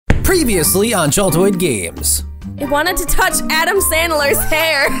Previously on Jaltoid Games. It wanted to touch Adam Sandler's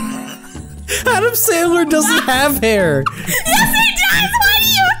hair. Adam Sandler doesn't have hair. Yes, he does! What do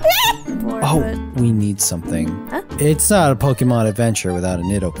you think? Oh, we need something. Huh? It's not a Pokemon adventure without a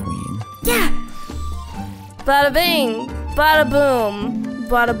Nidoqueen. Yeah. Bada bing, bada boom,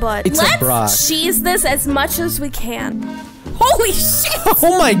 bada butt. It's a Brock. Let's cheese this as much as we can. Holy shit!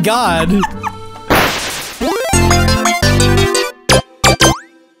 Oh my god!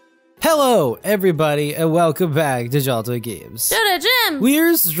 Hello, everybody, and welcome back to Jaltoid Games. To the gym!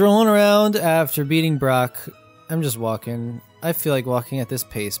 We're strolling around after beating Brock. I'm just walking. I feel like walking at this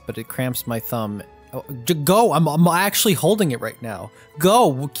pace, but it cramps my thumb. Oh, go! I'm actually holding it right now.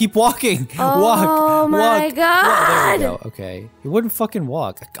 Go! Keep walking! Walk! Oh my walk. god! There we go. Okay. It wouldn't fucking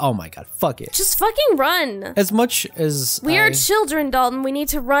walk. Oh my god, fuck it. Just fucking run. As much as We are children, Dalton. We need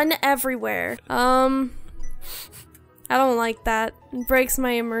to run everywhere. I don't like that. It breaks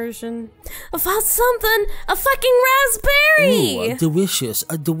my immersion. I found something! A fucking raspberry! Ooh,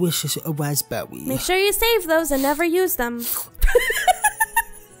 a delicious raspberry. Make sure you save those and never use them.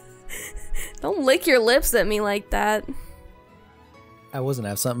 Don't lick your lips at me like that. I wasn't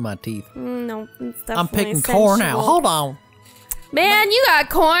have something in my teeth. No, it's definitely I'm picking corn now. sensual. Hold on. Man, you got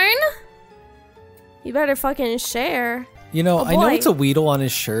corn? You better fucking share. You know, Oh, I know boy. it's a Weedle on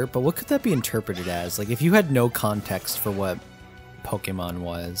his shirt, but what could that be interpreted as? Like, if you had no context for what Pokemon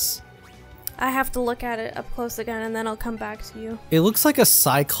was. I have to look at it up close again and then I'll come back to you. It looks like a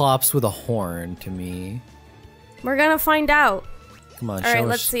Cyclops with a horn to me. We're gonna find out. Come on, Alright, show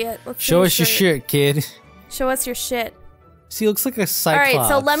let's us. see it. Let's Show see us your shirt, kid. Show us your shit. See, it looks like a Cyclops. Alright,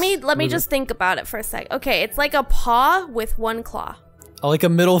 so let me just think about it for a sec. Okay, it's like a paw with one claw. Oh, like a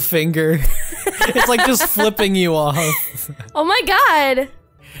middle finger. It's like just flipping you off. Oh my god!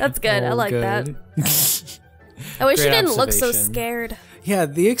 That's good. I Oh, like that. good. I wish you Great didn't look so observation. scared. Yeah,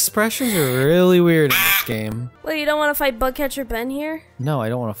 the expressions are really weird in this game. Well, you don't want to fight Bugcatcher Ben here? No, I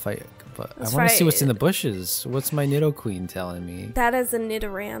don't want to fight, but That's I want to see right. what's in the bushes. What's my Nidoqueen telling me? That is a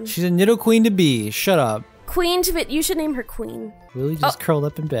Nidoran. She's a Nidoqueen to be. Shut up. Queen to be. You should name her Queen. Lily just curled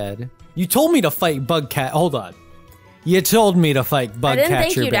up in bed. You told me to fight Bugcat. Hold on. You told me to fight Bugcatcher. I didn't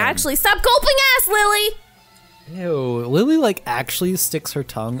think you'd Ben. actually stop gulping ass, Lily. Ew, Lily like actually sticks her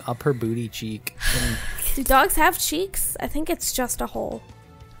tongue up her booty cheek. And, Do dogs have cheeks? I think it's just a hole.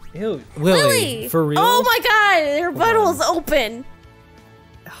 ew, Lily, for real? Oh my god, her butthole's open.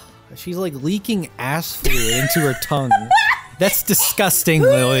 She's like leaking ass fluid into her tongue. That's disgusting,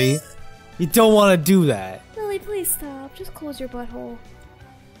 Lily. You don't want to do that. Lily, please stop. Just close your butthole.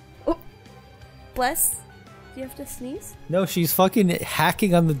 Oh, bless. Do you have to sneeze? No, she's fucking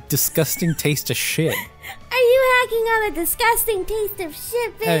hacking on the disgusting taste of shit. Are you hacking on a disgusting taste of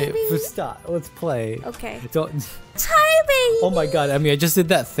shit, baby? Hey, stop. Let's play. Okay. Don't. Hi, baby. Oh my god, I mean, I just did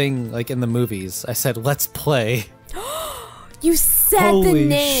that thing like in the movies. I said, let's play. You said the Holy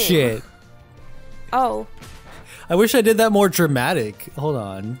name. shit. Oh. I wish I did that more dramatic. Hold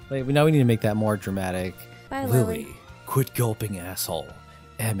on. Wait, now we need to make that more dramatic. Bye, Lily. Quit gulping, asshole.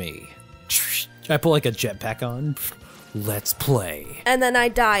 Emmy. I put like a jetpack on. Let's play. And then I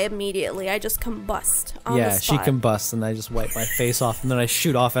die immediately. I just combust on the Yeah, she spot. combusts and I just wipe my face off and then I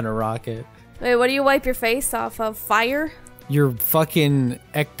shoot off in a rocket. Wait, what do you wipe your face off of? Fire? Your fucking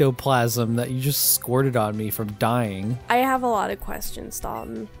ectoplasm that you just squirted on me from dying. I have a lot of questions,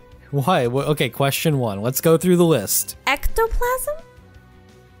 Dalton. Why? Okay, question one. Let's go through the list. Ectoplasm?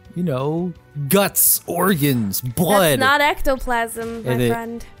 You know, guts, organs, blood. That's not ectoplasm, my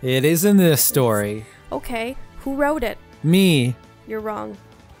friend. It is in this story. Okay, who wrote it? Me. You're wrong.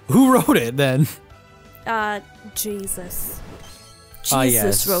 Who wrote it then? Jesus. Ah,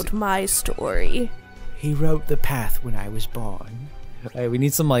 Jesus yes. wrote my story. He wrote the path when I was born. Hey, we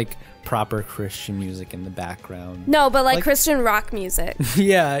need some like proper Christian music in the background. No, but like Christian rock music.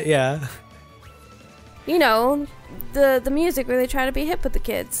 Yeah. You know, the music where they try to be hip with the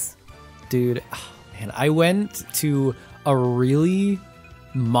kids. Dude, oh, man, I went to a really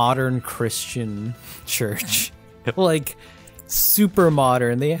modern Christian church. Like, super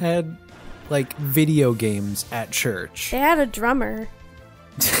modern. They had, like, video games at church. They had a drummer.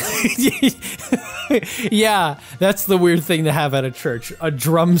 Yeah, that's the weird thing to have at a church. A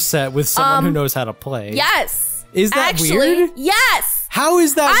drum set with someone who knows how to play. Yes! Is that Actually, weird? yes! How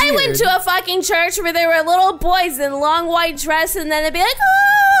is that I weird? went to a fucking church where there were little boys in long white dresses and then they'd be like,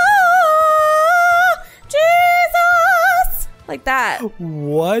 oh, Jesus! Like that.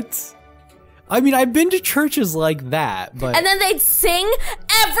 What? I mean, I've been to churches like that, but... And then they'd sing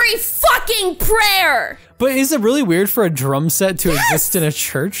every fucking prayer! But is it really weird for a drum set to exist in a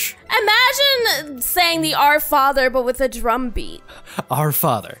church? Imagine saying the Our Father, but with a drum beat. Our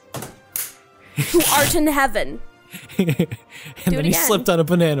Father, who art in heaven. And then he again. slipped on a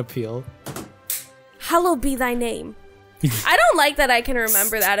banana peel. Hallowed be thy name. I don't like that I can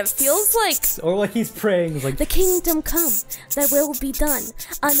remember that. It feels like Or like he's praying. It's like, the kingdom come, thy will be done,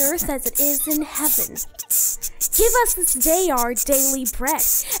 on earth as it is in heaven. Give us this day our daily bread,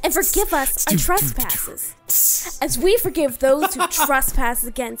 and forgive us our trespasses, as we forgive those who trespass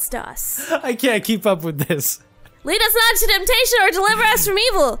against us. I can't keep up with this. Lead us not to temptation or deliver us from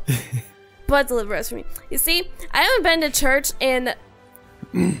evil. But deliver us from evil. You see, I haven't been to church in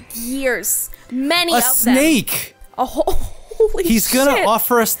years. Many A of them. snake! A holy He's gonna shit.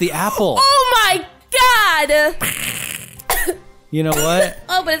 offer us the apple. Oh my god! You know what?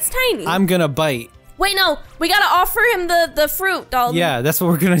 Oh, but it's tiny. I'm gonna bite. Wait, no. We gotta offer him the fruit, Dalton. Yeah, that's what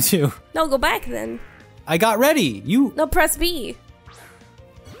we're gonna do. No, go back then. I got ready. You. No, press B.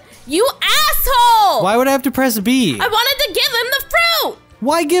 You asshole! Why would I have to press B? I wanted to give him the fruit!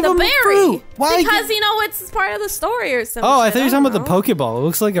 Why give The him berry! the fruit? Why? Because, you know, it's part of the story or something. Oh, I thought you were talking about the Pokeball. It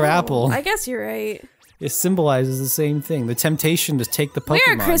looks like an apple. I guess you're right. It symbolizes the same thing. The temptation to take the Pokemon.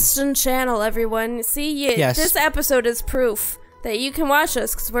 We're a Christian channel, everyone. See, Yes. this episode is proof that you can watch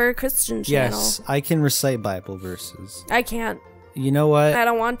us because we're a Christian channel. Yes, I can recite Bible verses. I can't. You know what? I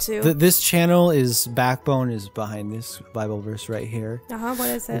don't want to. This channel is backbone is behind this Bible verse right here. What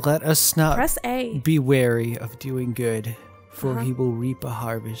is it? Let us not Press A. be wary of doing good, for Uh-huh. he will reap a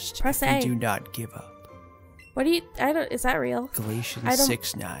harvest Press if A. we do not give up. What do you... is that real? Galatians I don't-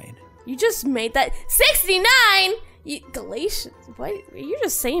 6:9. You just made that 69. Galatians. What? You're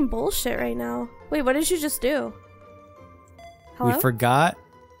just saying bullshit right now. Wait, what did you just do? Hello? We forgot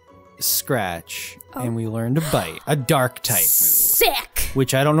Scratch, and we learned to bite. A dark type move. Sick.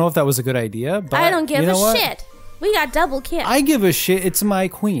 Which I don't know if that was a good idea, but I don't give you know a what? shit. We got double kill. I give a shit. It's my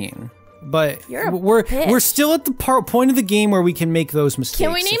queen. But You're a we're bitch. still at the point of the game where we can make those mistakes.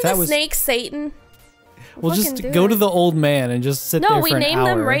 Can we name If that the was- snake Satan? We'll fucking just do go it. to the old man and just sit No, there we for an named hour.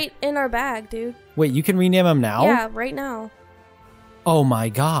 them right in our bag, dude. Wait, you can rename them now? Yeah, right now. Oh my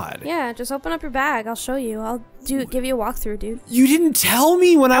god. Yeah, just open up your bag. I'll show you. I'll give you a walkthrough, dude. You didn't tell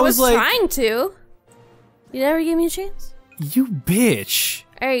me when I was like, trying to. You never gave me a chance. you bitch.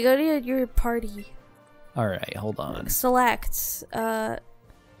 Alright, go to your party. Alright, hold on. Select.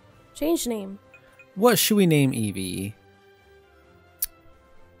 Change name. What should we name Eevee?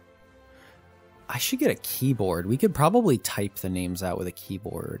 I should get a keyboard. We could probably type the names out with a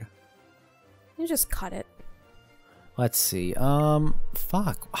keyboard. You just cut it. Let's see.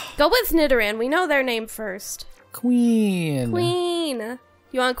 Fuck. Go with Nidoran. We know their name first. Queen. Queen.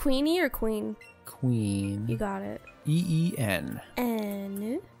 You want Queenie or Queen? Queen. You got it. E-E-N.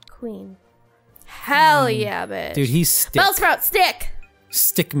 N. Queen. Hell yeah, bitch. Dude, he's stick. Bellsprout, stick!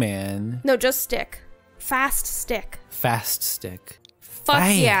 Stickman. No, just stick. Fast stick. Fast stick. Fuck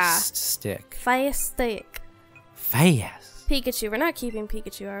Fast yeah. stick. Fast stick. Fast. Pikachu. We're not keeping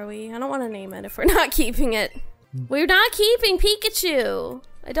Pikachu, are we? I don't want to name it if we're not keeping it. We're not keeping Pikachu.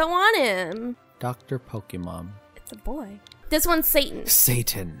 I don't want him. Dr. Pokemon. It's a boy. This one's Satan.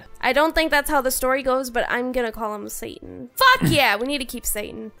 Satan. I don't think that's how the story goes, but I'm gonna call him Satan. Fuck yeah, we need to keep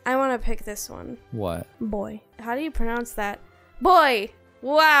Satan. I want to pick this one. What? Boy. How do you pronounce that? Boy.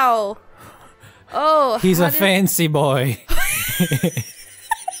 Wow. Oh. He's how a fancy boy.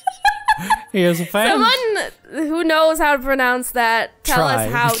 He is a fan. Someone who knows how to pronounce that, tell Try.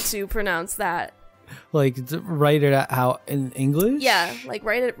 us how to pronounce that. Like, write it out how in English? Yeah, like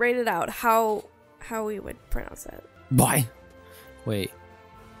write it out how we would pronounce that. Boy. Wait.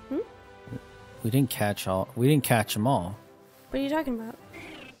 Hmm? We didn't catch them all. What are you talking about?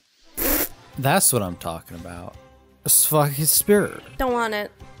 That's what I'm talking about. It's fucking spirit. Don't want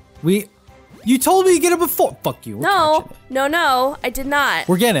it. You told me to get it before. Fuck you. We're No, catching it. no, I did not.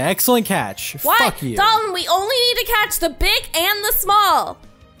 We're getting an excellent catch. Why? Fuck you. Dalton, we only need to catch the big and the small.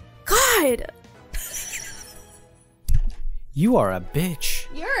 God. You are a bitch.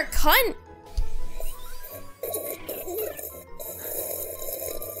 You're a cunt.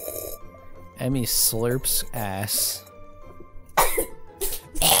 Emmy slurps ass.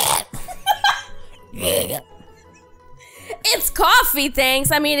 It's coffee,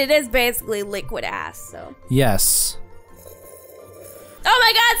 thanks. I mean, it is basically liquid ass, so. Yes. Oh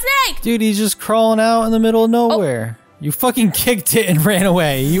my god, snake! Dude, he's just crawling out in the middle of Oh. nowhere. You fucking kicked it and ran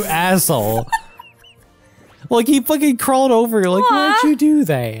away, you asshole. Like, he fucking crawled over. You're like, Aw. why'd you do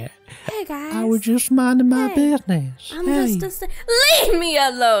that? Hey guys. I was just minding my Hey. business. I'm Hey. just a leave me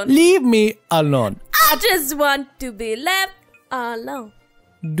alone. Leave me alone. I just want to be left alone.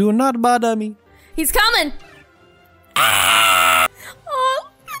 Do not bother me. He's coming. Oh,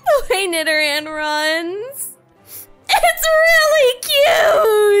 the way Nidoran runs. It's really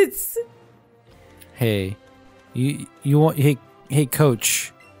cute. Hey, you want? Hey,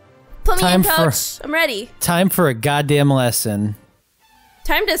 coach. Put me in, coach. I'm ready. Time for a goddamn lesson.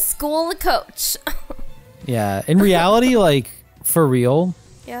 Time to school the coach. Yeah, in reality, like, for real.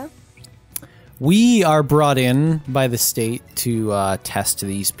 Yeah. We are brought in by the state to test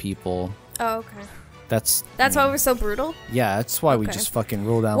these people. Oh, okay. That's why we're so brutal? Yeah, that's why we just fucking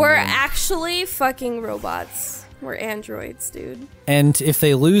roll down. We're actually fucking robots. We're androids, dude. And if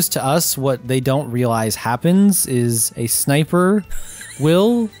they lose to us, what they don't realize happens is a sniper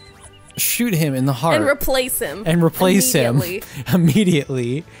will shoot him in the heart. And replace him.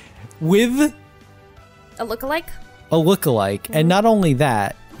 Immediately with a lookalike? A lookalike. And not only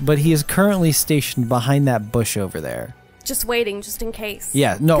that, but he is currently stationed behind that bush over there. Just waiting, just in case.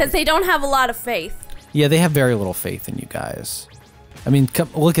 Yeah, no. Because they don't have a lot of faith. Yeah, they have very little faith in you guys. I mean, come,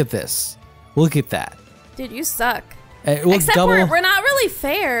 look at this. Look at that. Dude, you suck. Except we're not really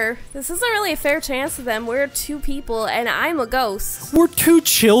fair. This isn't really a fair chance to them. We're 2 people, and I'm a ghost. We're 2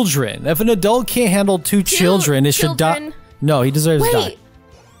 children. If an adult can't handle 2 children, it should die. No, he deserves to die. Wait,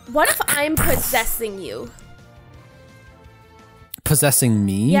 what if I'm possessing you? Possessing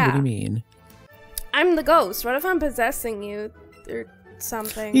me? Yeah. What do you mean? I'm the ghost. What if I'm possessing you or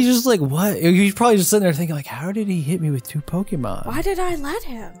something? He's just like, what? He's probably just sitting there thinking, like, how did he hit me with 2 Pokemon? Why did I let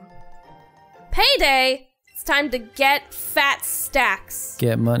him? Payday! It's time to get fat stacks.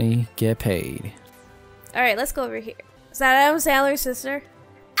 Get money, get paid. All right, let's go over here. Is that Adam Sandler's sister?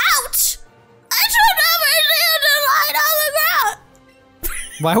 Ouch! I should never see him lying on the ground.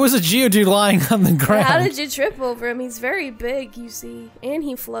 Why was a Geodude lying on the ground? How did you trip over him? He's very big, you see, and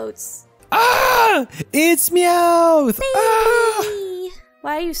he floats. Ah! It's Meowth! Baby. Ah!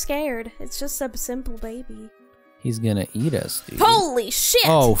 Why are you scared? It's just a simple baby. He's gonna eat us, dude. Holy shit!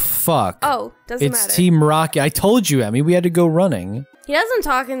 Oh, fuck. Oh, doesn't matter. It's Team Rocket. I told you, Emmy, we had to go running. He doesn't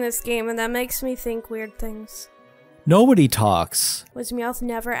talk in this game, and that makes me think weird things. Nobody talks. Was Meowth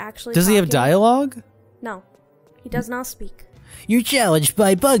never actually Does he have dialogue? No. He does not speak. You're challenged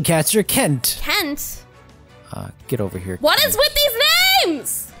by Bugcatcher Kent. Kent? Get over here. What is with these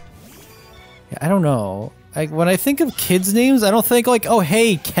names? I don't know. When I think of kids' names, I don't think like, oh,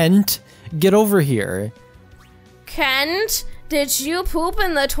 hey, Kent, get over here. Kent? Did you poop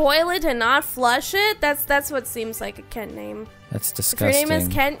in the toilet and not flush it? That's what seems like a Kent name. That's disgusting. If your name is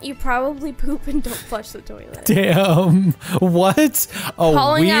Kent, you probably poop and don't flush the toilet. Damn. What? A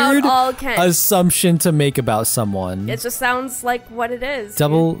Calling weird out all Kent. assumption to make about someone. It just sounds like what it is.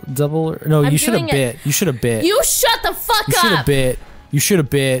 Double. No, you should have bit. You should have bit. You shut the fuck up. You should have bit. You should have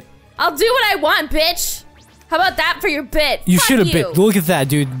bit. I'll do what I want, bitch. How about that for your bit? You should have bit. Look at that,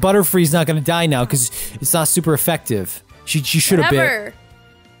 dude. Butterfree's not gonna die now because it's not super effective. She should have bit.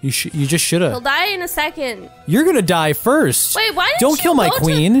 You just should have. He'll die in a second. You're gonna die first. Wait, why did Don't kill my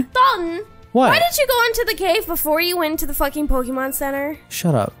queen. Dalton. What? Why did you go into the cave before you went to the fucking Pokemon Center?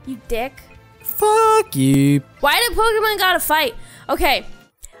 Shut up. You dick. Fuck you. Why did Pokemon gotta fight? Okay,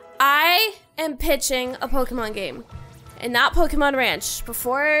 I am pitching a Pokemon game. And not Pokemon Ranch.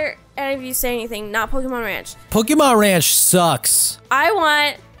 Before any of you say anything, not Pokemon Ranch. Pokemon Ranch sucks. I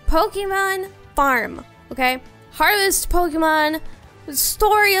want Pokemon Farm, okay? Harvest Pokemon,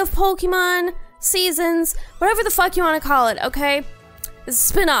 story of Pokemon, seasons, whatever the fuck you want to call it, okay? It's a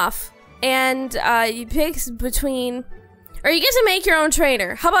spin-off. And you pick between, or you get to make your own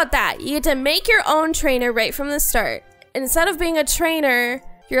trainer. How about that? You get to make your own trainer right from the start. And instead of being a trainer,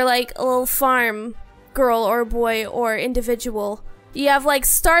 you're like a little farm girl or boy or individual. You have like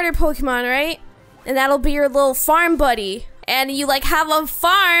starter Pokemon, right? And that'll be your little farm buddy. And you like have a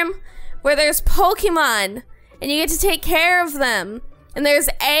farm where there's Pokemon and you get to take care of them. And there's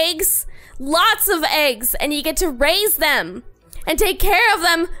eggs, lots of eggs, and you get to raise them and take care of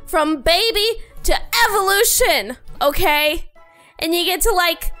them from baby to evolution, okay? And you get to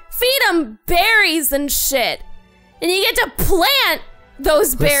like feed them berries and shit. And you get to plant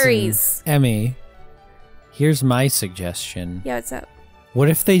those berries. Emmy. Here's my suggestion. Yeah, what's up? What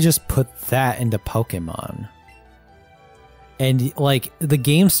if they just put that into Pokemon? And, like, the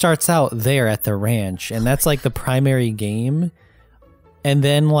game starts out there at the ranch, and that's, like, the primary game. And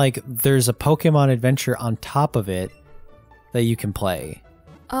then, like, there's a Pokemon adventure on top of it that you can play.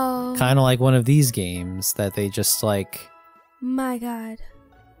 Oh. Kind of like one of these games that they just, like... My God.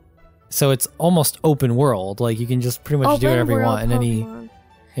 So it's almost open world. Like, you can just pretty much do whatever you want in Pokemon.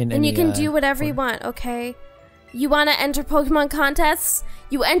 And you can do whatever you want, okay? You want to enter Pokemon contests?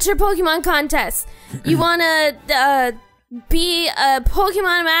 You enter Pokemon contests. You want to be a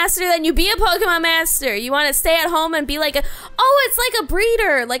Pokemon master, then you be a Pokemon master. You want to stay at home and be like it's like a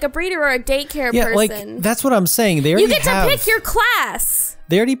breeder or a daycare person. Like that's what I'm saying. They already you get to pick your class.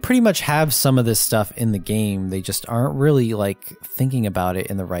 They already pretty much have some of this stuff in the game. They just aren't really like thinking about it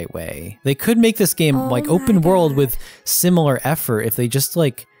in the right way. They could make this game like open world with similar effort if they just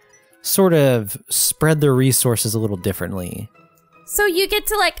like sort of spread their resources a little differently. So you get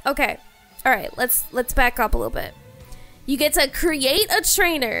to like, okay, all right, let's back up a little bit. You get to create a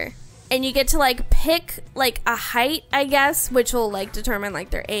trainer, and you get to like pick like a height, I guess, which will like determine like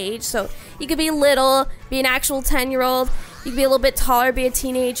their age. So you could be little, be an actual 10-year-old. You could be a little bit taller, be a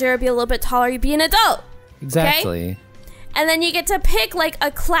teenager, be a little bit taller, you be an adult. Exactly. Okay? And then you get to pick like a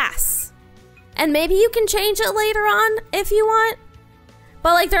class, and maybe you can change it later on if you want.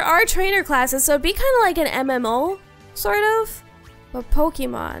 But like there are trainer classes, so it'd be kind of like an MMO, sort of, but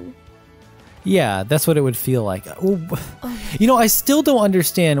Pokemon. Yeah, that's what it would feel like. You know, I still don't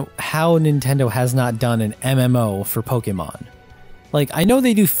understand how Nintendo has not done an MMO for Pokemon. Like, I know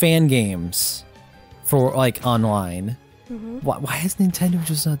they do fan games for, like, online. Why has Nintendo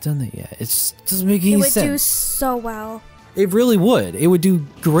just not done that yet? It doesn't make any sense. It would do so well. It really would. It would do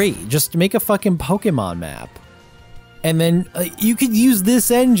great. Just make a fucking Pokemon map. And then you could use this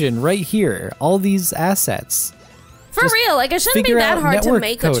engine right here. All these assets. For real, like, it shouldn't be that hard to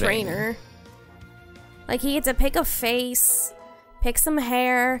make a trainer. Like, you get to pick a face, pick some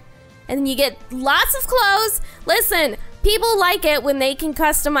hair, and then you get lots of clothes. Listen, people like it when they can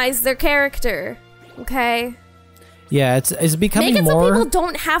customize their character, okay? Yeah, it's becoming Make it more... so people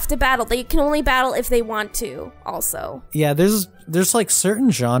don't have to battle. They can only battle if they want to, also. Yeah, there's like certain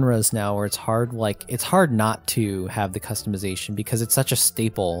genres now where it's hard not to have the customization because it's such a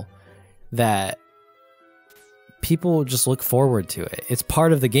staple that people just look forward to it. It's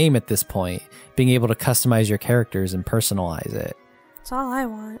part of the game at this point, being able to customize your characters and personalize it. That's all I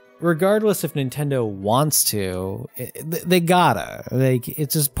want. Regardless if Nintendo wants to, they gotta. Like,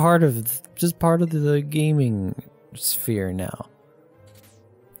 it's just part of the gaming sphere now.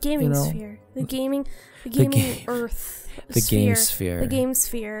 Gaming sphere. The gaming earth. The game sphere. The game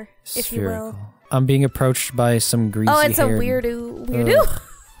sphere, if you will. I'm being approached by some greasy it's a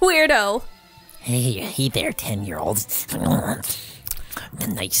weirdo. Hey there, 10-year-old.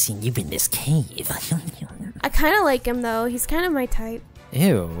 Nice seeing you in this cave. I kind of like him, though. He's kind of my type.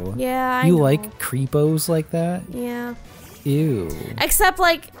 Ew. Yeah, I know. You like creepos like that? Yeah. Ew. Except,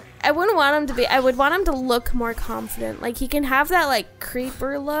 like, I wouldn't want him to be... I would want him to look more confident. Like, he can have that, like,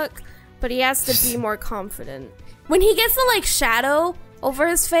 creeper look, but he has to be more confident. When he gets the, like, shadow over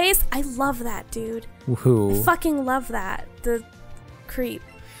his face, I love that, dude. Woohoo. I fucking love that. The creep.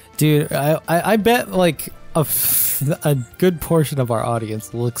 Dude, I bet like a good portion of our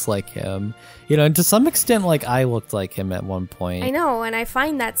audience looks like him. You know, and to some extent, like I looked like him at one point. I know, and I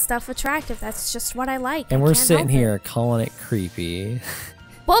find that stuff attractive. That's just what I like. And we're sitting here calling it creepy.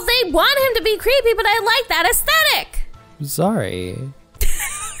 Well, they want him to be creepy, but I like that aesthetic. Sorry.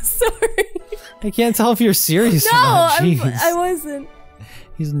 Sorry. I can't tell if you're serious or not. I wasn't.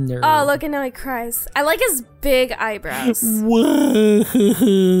 He's nervous. Oh, look, and now he cries. I like his big eyebrows. Whoa.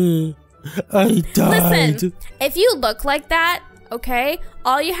 I died. Listen, if you look like that, okay,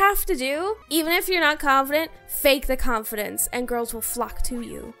 all you have to do, even if you're not confident, fake the confidence, and girls will flock to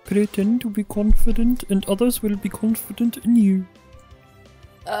you. Pretend to be confident, and others will be confident in you.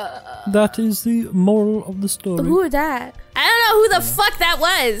 That is the moral of the story. Who is that? I don't know who the fuck that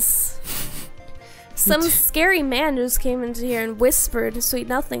was. Some scary man just came into here and whispered sweet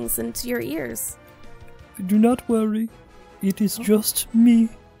nothings into your ears. Do not worry. It is just me.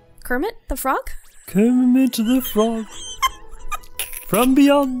 Kermit the Frog? Kermit the Frog. From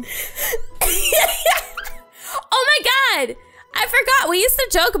beyond. Oh my god! I forgot. We used to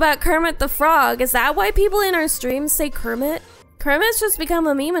joke about Kermit the Frog. Is that why people in our streams say Kermit? Kermit's just become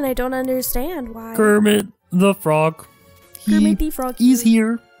a meme and I don't understand why. Kermit the Frog. Kermit the Frog. He's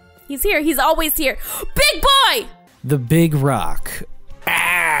here. He's here. He's always here. Big boy! The big rock.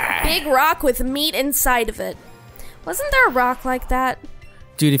 Big rock with meat inside of it. Wasn't there a rock like that?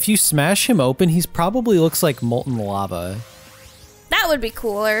 Dude, if you smash him open, he probably looks like molten lava. That would be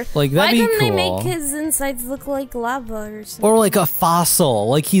cooler. Like, that'd be cool. Why couldn't they make his insides look like lava or something? Or like a fossil.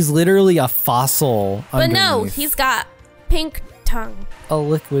 Like he's literally a fossil. But underneath. no, he's got pink tongue. A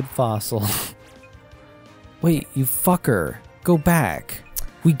liquid fossil. Wait, you fucker. Go back.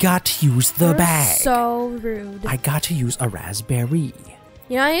 We got to use the bag. So rude. I got to use a raspberry.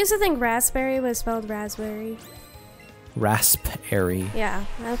 You know, I used to think raspberry was spelled raspberry. Raspberry. Yeah.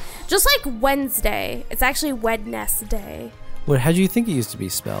 Just like Wednesday. It's actually Wednesday. What? How do you think it used to be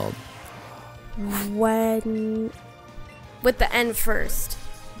spelled? with the N first.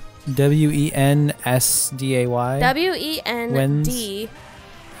 WENSDAY. WEND.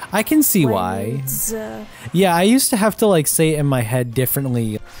 I can see why. Yeah, I used to have to like say it in my head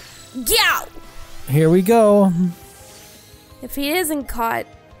differently. Yeah. Here we go. If he isn't caught,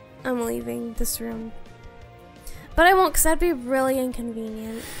 I'm leaving this room. But I won't, because that'd be really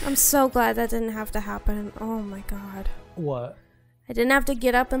inconvenient. I'm so glad that didn't have to happen. Oh my god. What? I didn't have to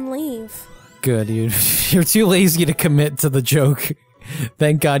get up and leave. Good, you're too lazy to commit to the joke.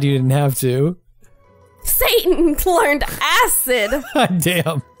 Thank God you didn't have to. Satan learned acid.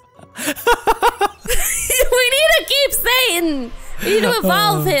 Damn. We need to keep Satan. We need to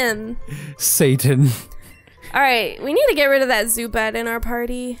evolve him. Satan. Alright, we need to get rid of that Zubat in our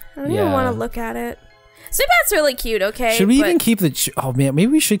party. I don't even want to look at it. Zubat's really cute, okay? Should we even keep the... Oh man,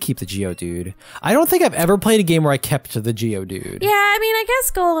 maybe we should keep the Geodude. I don't think I've ever played a game where I kept the Geodude. Yeah, I mean, I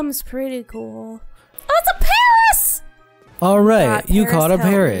guess Golem's pretty cool. Oh, it's a Paris! Alright, you caught a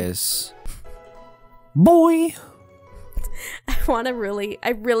Paris. Boy! I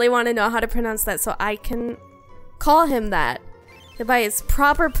really want to know how to pronounce that so I can call him that. By his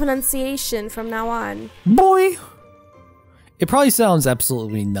proper pronunciation from now on. Boy! It probably sounds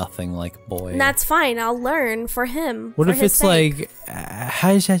absolutely nothing like boy. And that's fine. I'll learn for him. What if it's sake. like...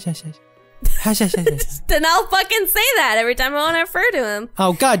 Then I'll fucking say that every time I want to refer to him.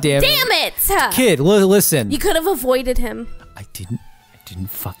 Oh, goddamn. Damn it! Kid, listen. You could have avoided him. I didn't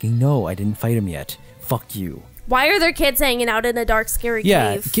fucking know. I didn't fight him yet. Fuck you. Why are there kids hanging out in a dark, scary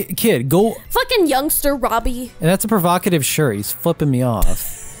cave? Yeah, kid, go... Fucking youngster Robbie. And that's a provocative shirt. He's flipping me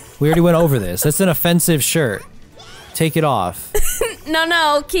off. We already went over this. That's an offensive shirt. Take it off.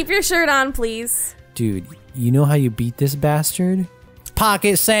 No, keep your shirt on, please. Dude, you know how you beat this bastard?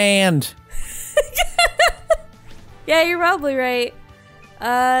 Pocket sand! Yeah, you're probably right.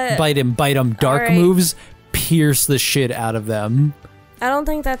 Bite him. Dark moves, pierce the shit out of them. I don't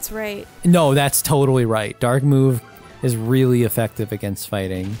think that's right. No, that's totally right. Dark move is really effective against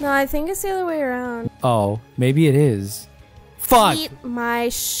fighting. No, I think it's the other way around. Oh, maybe it is. Fuck! Eat my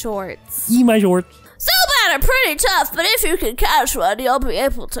shorts. Eat my shorts. Zubat are pretty tough, but if you can catch one, you'll be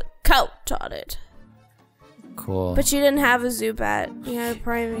able to count on it. Cool. But you didn't have a Zubat. You had a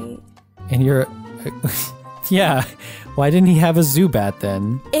Primate. And you're... yeah. Why didn't he have a Zubat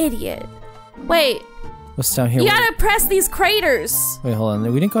then? Idiot. Wait. What's down here? You gotta press these craters. Wait, hold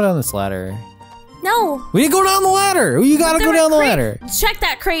on. We didn't go down this ladder. No. We didn't go down the ladder. You gotta go down the ladder. Check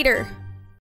that crater.